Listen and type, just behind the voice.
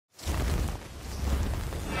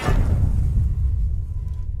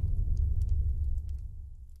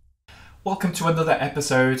Welcome to another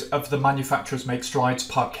episode of the Manufacturers Make Strides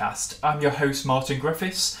podcast. I'm your host, Martin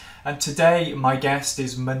Griffiths, and today my guest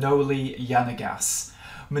is Manoli Yannaghas.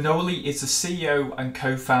 Manoli is the CEO and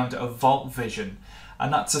co-founder of VoltVision,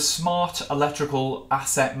 and that's a smart electrical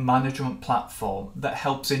asset management platform that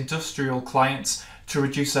helps industrial clients to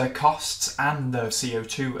reduce their costs and their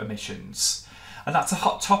CO2 emissions. And that's a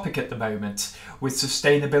hot topic at the moment, with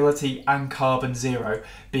sustainability and carbon zero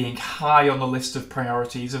being high on the list of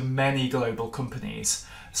priorities of many global companies.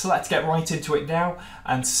 So let's get right into it now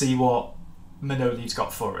and see what Manoli's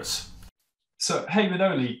got for us. So, hey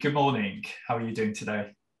Manoli, good morning. How are you doing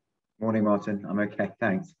today? Morning, Martin. I'm okay,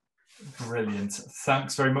 thanks. Brilliant.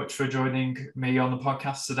 Thanks very much for joining me on the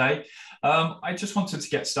podcast today. I just wanted to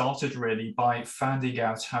get started really by finding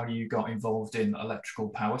out how you got involved in electrical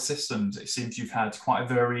power systems. It seems you've had quite a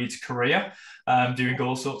varied career doing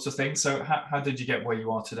all sorts of things. So how did you get where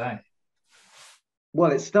you are today?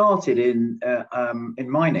 Well, it started in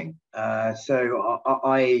mining. I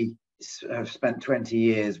have spent 20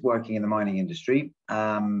 years working in the mining industry,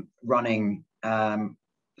 running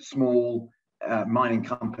small mining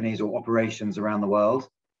companies or operations around the world.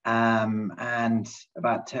 And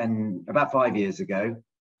about 5 years ago,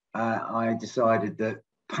 I decided that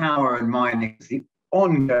power and mining is the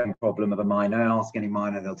ongoing problem of a miner. Ask any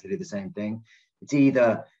miner, they'll tell you the same thing. It's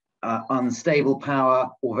either unstable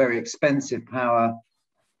power or very expensive power.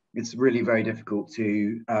 It's really very difficult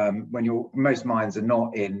to, most mines are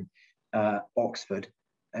not in Oxford,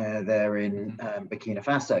 they're in Burkina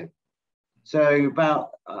Faso. So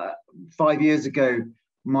about 5 years ago,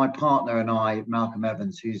 my partner and I, Malcolm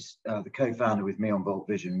Evans, who's the co-founder with me on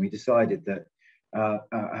VoltVision, we decided that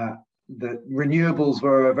renewables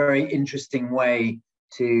were a very interesting way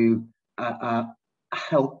to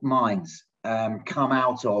help mines come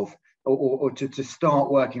out of, or to start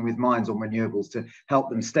working with mines on renewables to help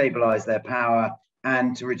them stabilize their power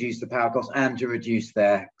and to reduce the power costs and to reduce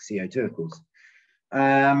their CO2, of course.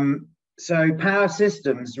 So power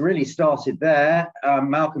systems really started there.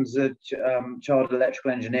 Malcolm's a chartered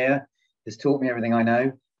electrical engineer, has taught me everything I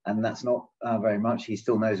know, and that's not very much. He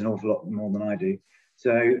still knows an awful lot more than I do.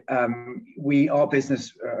 So our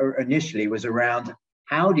business initially was around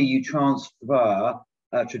how do you transfer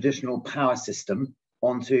a traditional power system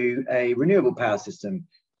onto a renewable power system.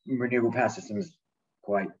 Renewable power system is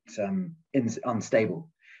quite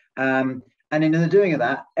unstable. And in the doing of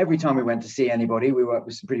that, every time we went to see anybody, we worked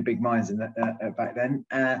with some pretty big mines back then.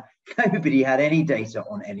 Nobody had any data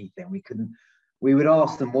on anything. We would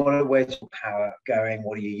ask them, where's your power going?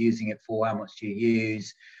 What are you using it for? How much do you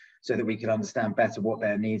use? So that we could understand better what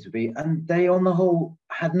their needs would be. And they, on the whole,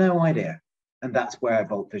 had no idea. And that's where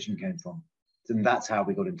VoltVision came from. And that's how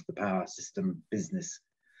we got into the power system business.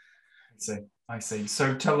 I see.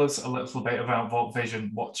 So tell us a little bit about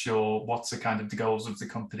VoltVision. What's the kind of the goals of the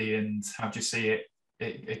company, and how do you see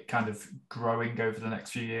it kind of growing over the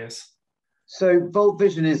next few years? So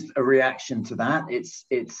VoltVision is a reaction to that.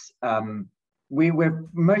 We're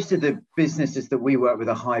most of the businesses that we work with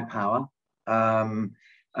are high power. High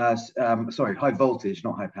voltage,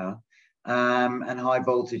 not high power. And high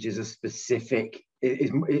voltage is is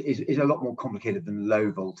a lot more complicated than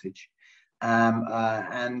low voltage.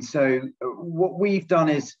 And so what we've done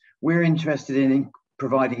is we're interested in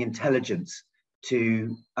providing intelligence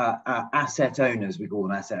to asset owners. We call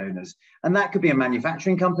them asset owners. And that could be a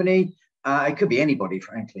manufacturing company. It could be anybody,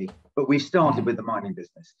 frankly. But we started with the mining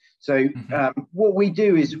business. So what we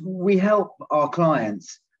do is we help our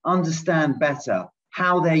clients understand better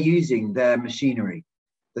how they're using their machinery,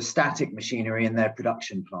 the static machinery in their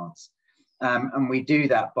production plants. And we do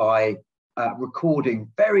that by recording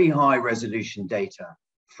very high resolution data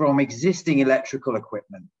from existing electrical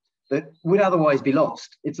equipment that would otherwise be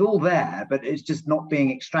lost. It's all there, but it's just not being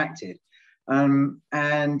extracted. And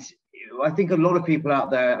I think a lot of people out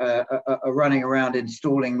there are running around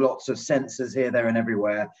installing lots of sensors here, there, and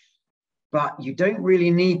everywhere. But you don't really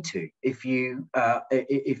need to if you I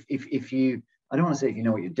don't want to say if you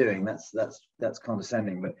know what you're doing. That's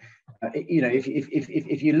condescending. But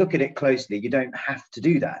if you look at it closely, you don't have to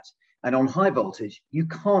do that. And on high voltage, you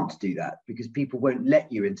can't do that because people won't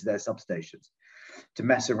let you into their substations to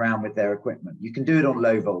mess around with their equipment. You can do it on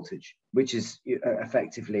low voltage, which is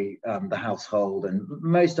effectively the household. And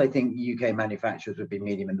most, I think, UK manufacturers would be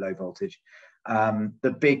medium and low voltage.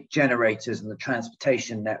 The big generators and the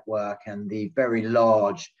transportation network and the very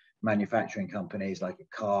large manufacturing companies like a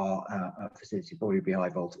car facility probably would be high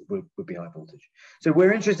voltage. So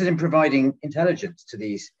we're interested in providing intelligence to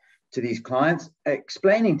these clients,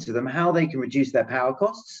 explaining to them how they can reduce their power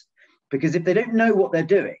costs. Because if they don't know what they're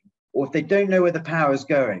doing, or if they don't know where the power is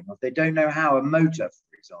going, or if they don't know how a motor,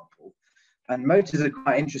 for example, and motors are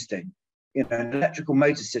quite interesting. You know, an electrical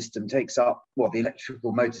motor system takes up, well, the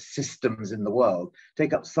electrical motor systems in the world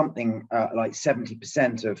take up something like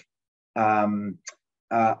 70% of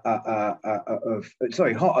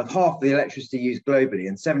half the electricity used globally,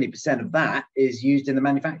 and 70% of that is used in the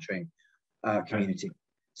manufacturing community. Okay.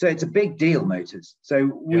 So it's a big deal, motors. So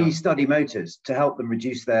we study motors to help them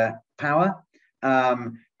reduce their power,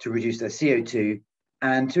 to reduce their CO2,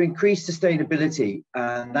 and to increase sustainability.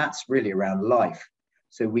 And that's really around life.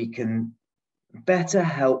 So we can better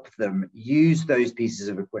help them use those pieces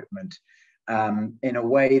of equipment in a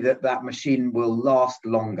way that that machine will last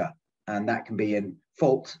longer. And that can be in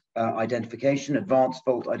fault identification, advanced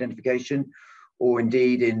fault identification, or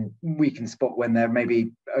indeed we can spot when they're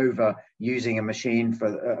maybe over using a machine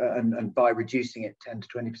and by reducing it 10 to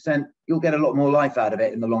 20%, you'll get a lot more life out of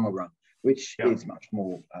it in the longer run, which is much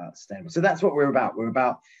more sustainable. So that's what we're about. We're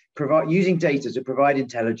about using data to provide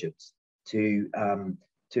intelligence to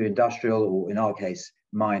industrial, or in our case,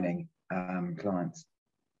 mining clients.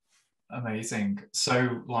 Amazing.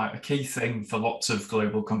 So, like, a key thing for lots of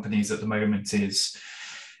global companies at the moment is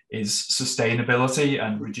sustainability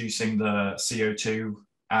and reducing the CO2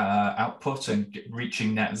 output and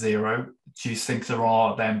reaching net zero. Do you think there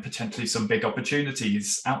are then potentially some big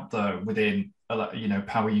opportunities out there within, you know,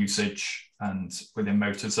 power usage and within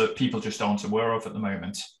motors that people just aren't aware of at the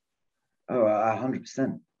moment? Oh,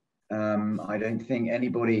 100%. I don't think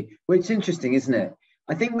anybody. Well, it's interesting, isn't it?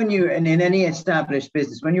 I think when you, and in any established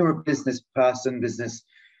business, when you're a business person,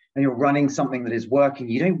 and you're running something that is working,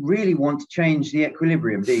 you don't really want to change the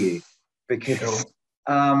equilibrium, do you? Because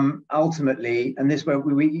ultimately, and this way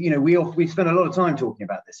we spend a lot of time talking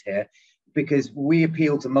about this here, because we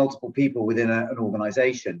appeal to multiple people within an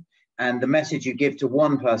organization, and the message you give to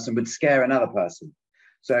one person would scare another person.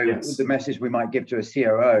 So the message we might give to a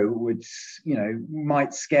COO would,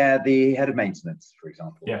 might scare the head of maintenance, for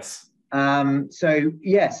example. Yes. So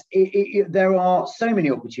yes, there are so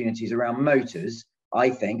many opportunities around motors, I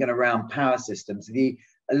think, and around power systems. The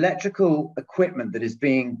electrical equipment that is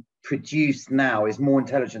being produced now is more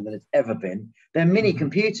intelligent than it's ever been. They're mini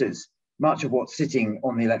computers, much of what's sitting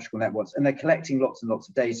on the electrical networks, and they're collecting lots and lots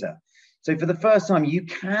of data. So for the first time, you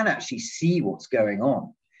can actually see what's going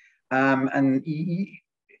on.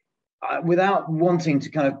 Without wanting to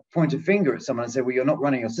kind of point a finger at someone and say, well, you're not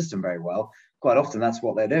running your system very well, quite often that's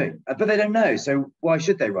what they're doing. But they don't know, so why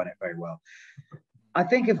should they run it very well? I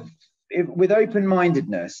think if with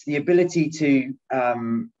open-mindedness, the ability to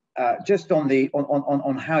just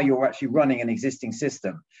on how you're actually running an existing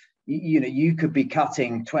system, you could be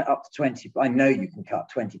cutting up to 20. I know you can cut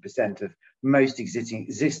 20% of most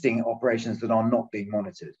existing operations that are not being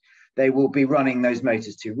monitored. They will be running those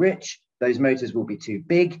motors too rich. Those motors will be too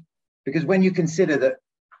big, because when you consider that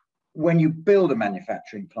when you build a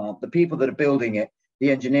manufacturing plant, the people that are building it, the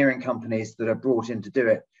engineering companies that are brought in to do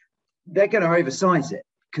it, they're going to oversize it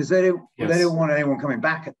because they don't want anyone coming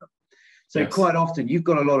back at them. So quite often you've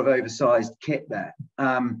got a lot of oversized kit there,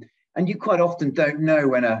 and you quite often don't know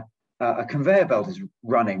when a conveyor belt is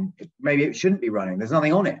running. Maybe it shouldn't be running. There's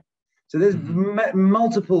nothing on it. So there's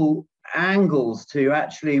multiple angles to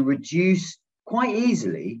actually reduce quite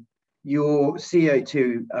easily your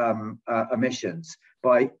CO2 emissions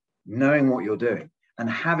by knowing what you're doing and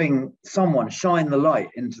having someone shine the light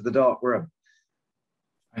into the dark room.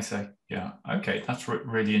 I see. Yeah. Okay. That's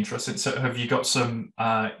really interesting. So have you got some,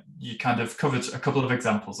 you kind of covered a couple of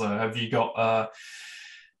examples there. Have you got,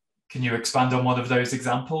 can you expand on one of those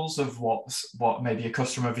examples of what maybe a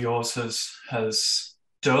customer of yours has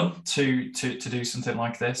done to do something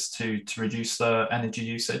like this, to reduce the energy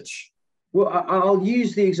usage? Well, I'll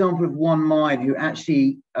use the example of one mine who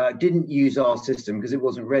actually didn't use our system because it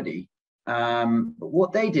wasn't ready. But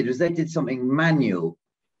what they did was they did something manual.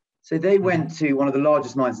 So they went to one of the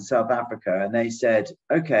largest mines in South Africa and they said,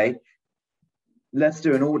 okay, let's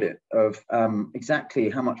do an audit of exactly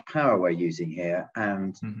how much power we're using here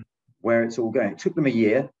and where it's all going. It took them a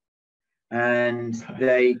year, and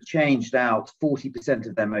they changed out 40%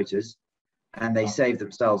 of their motors, and they saved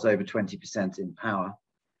themselves over 20% in power.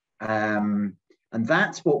 And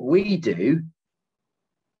that's what we do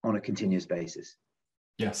on a continuous basis.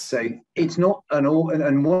 Yes. So it's not an all,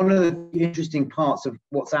 and one of the interesting parts of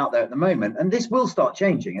what's out there at the moment, and this will start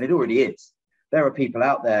changing, and it already is. There are people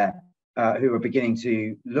out there who are beginning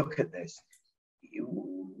to look at this.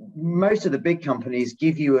 Most of the big companies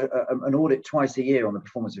give you an audit twice a year on the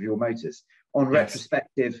performance of your motors on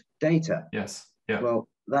retrospective data. Yes. Yeah. Well,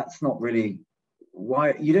 that's not really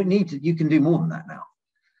why you don't need to. You can do more than that now.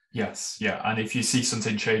 Yes, yeah, and if you see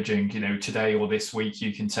something changing, today or this week,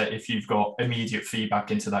 you can take, if you've got immediate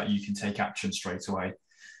feedback into that, you can take action straight away.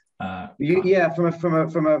 Yeah, from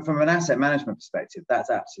an asset management perspective, that's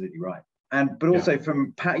absolutely right. But also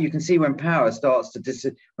from power, you can see when power starts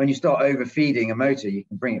to when you start overfeeding a motor, you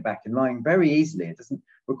can bring it back in line very easily. It doesn't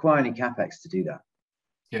require any capex to do that.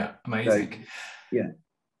 Yeah, amazing. So, yeah.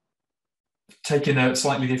 Taking a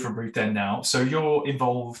slightly different route then now. So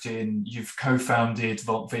you've co-founded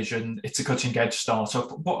VoltVision. It's a cutting edge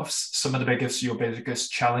startup. What have some of your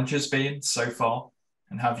biggest challenges been so far,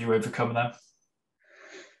 and have you overcome them?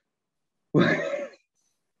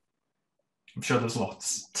 I'm sure there's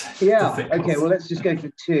lots. Yeah. Okay. Well, let's just go for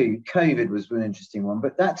two. COVID was an interesting one,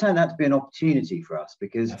 but that turned out to be an opportunity for us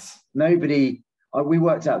because we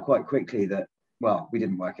worked out quite quickly that, well, we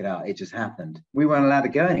didn't work it out. It just happened. We weren't allowed to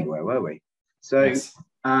go anywhere, were we? So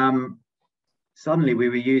suddenly we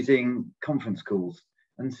were using conference calls.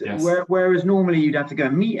 And so whereas normally you'd have to go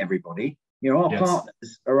and meet everybody, our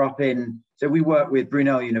partners are up in, so we work with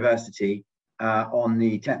Brunel University on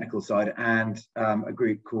the technical side, and a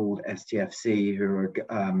group called STFC, who are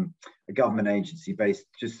a government agency based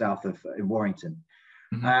just south of in Warrington.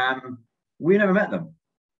 Mm-hmm. We never met them.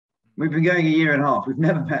 We've been going a year and a half. We've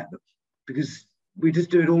never met them because we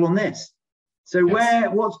just do it all on this. So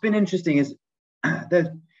what's been interesting is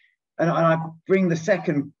and I bring the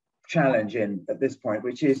second challenge in at this point,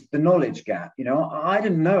 which is the knowledge gap. I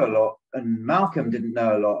didn't know a lot, and Malcolm didn't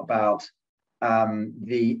know a lot about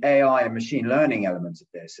the AI and machine learning elements of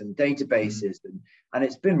this and databases, and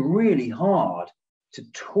it's been really hard to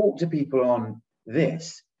talk to people on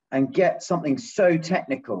this and get something so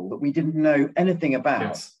technical that we didn't know anything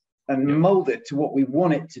about and mold it to what we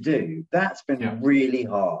want it to do. That's been really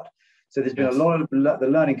hard. So there's been a lot of the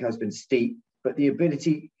learning curve has been steep, but the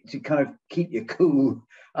ability to kind of keep your cool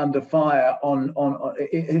under fire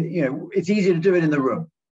it's easier to do it in the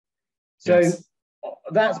room. So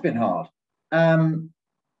that's been hard.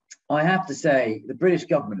 I have to say the British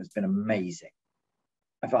government has been amazing.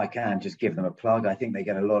 If I can just give them a plug, I think they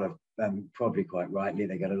get a lot of, probably quite rightly,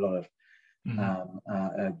 they get a lot of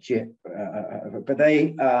but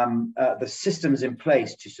the systems in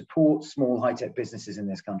place to support small high-tech businesses in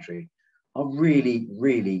this country are really,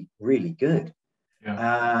 really, really good.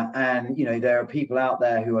 And there are people out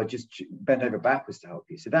there who are just bent over backwards to help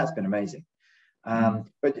you. So that's been amazing.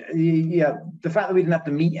 But the fact that we didn't have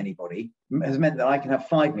to meet anybody has meant that I can have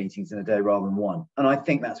 5 meetings in a day rather than 1, and I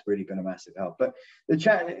think that's really been a massive help. But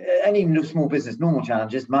any small business normal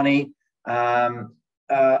challenges, money,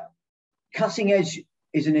 cutting edge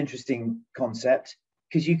is an interesting concept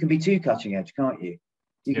because you can be too cutting edge, can't you?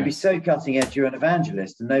 You can be so cutting edge you're an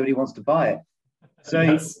evangelist and nobody wants to buy it.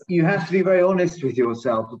 So you have to be very honest with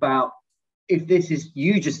yourself about if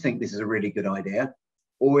you just think this is a really good idea,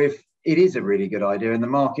 or if it is a really good idea and the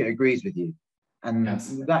market agrees with you. And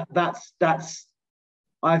that's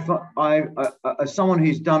I as someone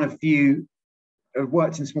who's done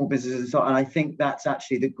worked in small businesses, and I think that's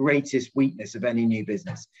actually the greatest weakness of any new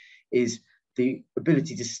business is the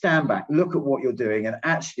ability to stand back, look at what you're doing, and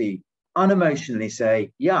actually unemotionally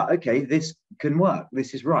say, yeah, okay, this can work,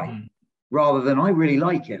 this is right, rather than I really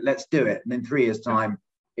like it, let's do it, and in 3 years time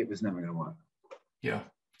it was never going to work.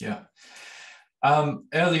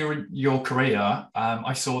 Earlier in your career,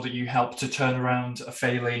 I saw that you helped to turn around a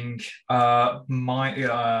failing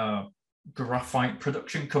graphite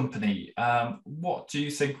production company. What do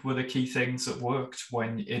you think were the key things that worked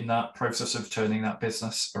when in that process of turning that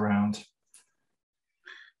business around?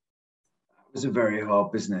 It was a very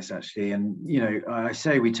hard business, actually, and I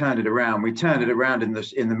say we turned it around. We turned it around in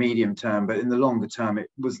the medium term, but in the longer term, it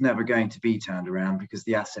was never going to be turned around because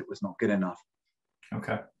the asset was not good enough.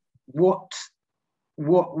 Okay. What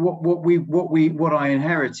I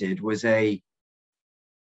inherited was it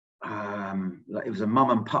was a mum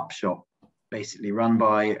and pup shop, basically run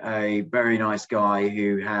by a very nice guy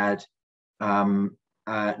who had no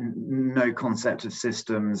concept of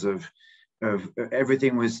systems, of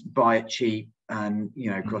everything was buy it cheap and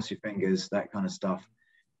cross your fingers, that kind of stuff,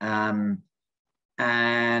 and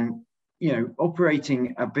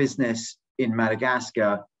operating a business in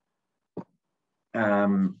Madagascar.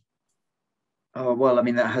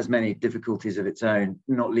 That has many difficulties of its own,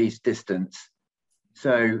 not least distance.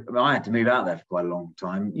 So I had to move out there for quite a long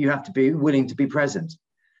time. You have to be willing to be present.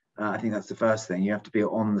 I think that's the first thing. You have to be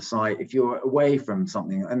on the site. If you're away from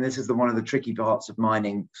something, and this is one of the tricky parts of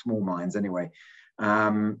mining, small mines anyway,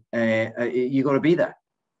 you got to be there.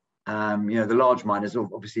 The large miners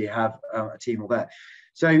obviously have a team all there.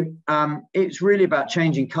 So it's really about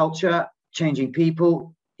changing culture, changing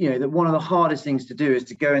people. That one of the hardest things to do is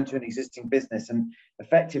to go into an existing business and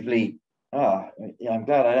effectively, I'm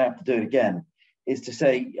glad I don't have to do it again, is to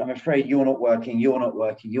say, I'm afraid you're not working, you're not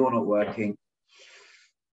working, you're not working.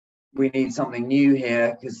 we need something new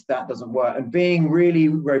here because that doesn't work. And being really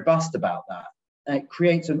robust about that, it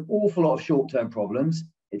creates an awful lot of short-term problems.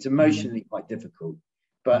 It's emotionally quite difficult.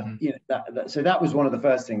 But you know, so that was one of the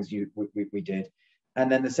first things we did.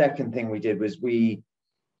 And then the second thing we did was we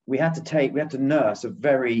had to nurse a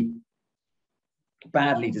very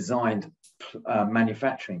badly designed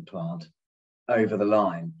manufacturing plant over the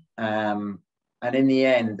line. And in the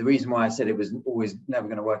end, the reason why I said it was always never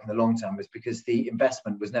going to work in the long term was because the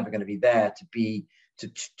investment was never going to be there to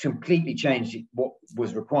completely change what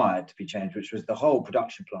was required to be changed, which was the whole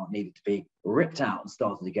production plant needed to be ripped out and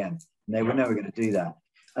started again. And they were never going to do that.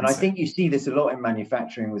 And I think you see this a lot in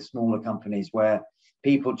manufacturing with smaller companies where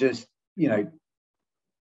people just, you know,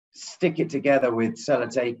 stick it together with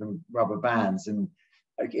sellotape and rubber bands, and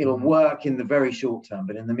it'll work in the very short term,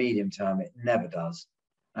 but in the medium term, it never does.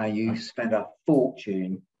 You spend a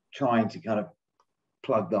fortune trying to kind of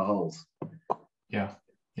plug the holes. Yeah,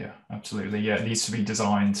 absolutely. Yeah, it needs to be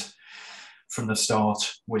designed from the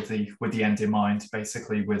start with the end in mind,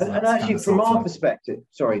 basically. With and actually, from our perspective,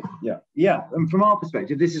 and from our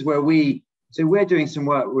perspective, this is where we're doing some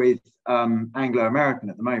work with Anglo American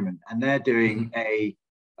at the moment, and they're doing a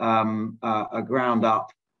ground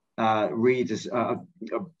up a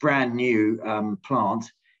brand new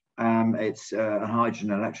plant. It's a hydrogen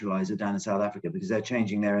electrolyzer down in South Africa because they're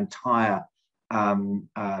changing their entire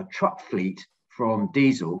truck fleet from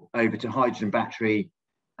diesel over to hydrogen battery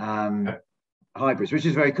hybrids, which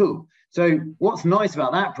is very cool. So what's nice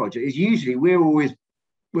about that project is usually we're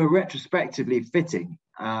retrospectively fitting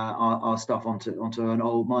our stuff onto an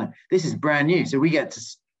old mine. This is brand new, so we get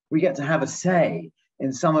to have a say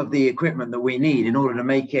in some of the equipment that we need in order to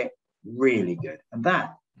make it really good, and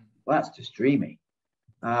that's just dreamy.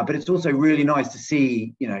 But it's also really nice to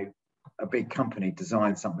see, you know, a big company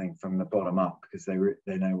design something from the bottom up because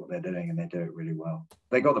they know what they're doing and they do it really well.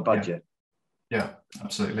 They got the budget. Yeah,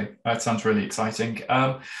 absolutely. That sounds really exciting.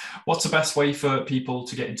 What's the best way for people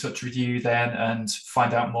to get in touch with you then and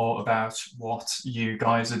find out more about what you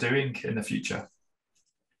guys are doing in the future?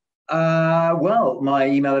 Well, my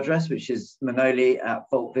email address, which is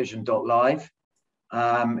manoli@voltvision.live,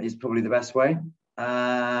 is probably the best way.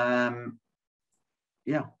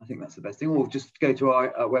 Yeah, I think that's the best thing. Or just go to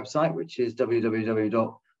our website, which is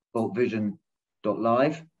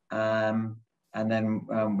www.voltvision.live. And then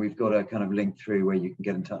we've got a kind of link through where you can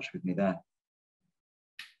get in touch with me there.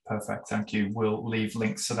 Perfect, thank you. We'll leave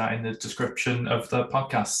links to that in the description of the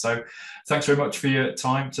podcast. So thanks very much for your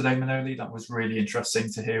time today, Manoli. That was really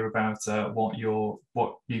interesting to hear about what you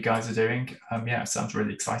guys are doing. Yeah, it sounds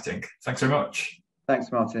really exciting. Thanks very much.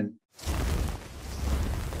 Thanks, Martin.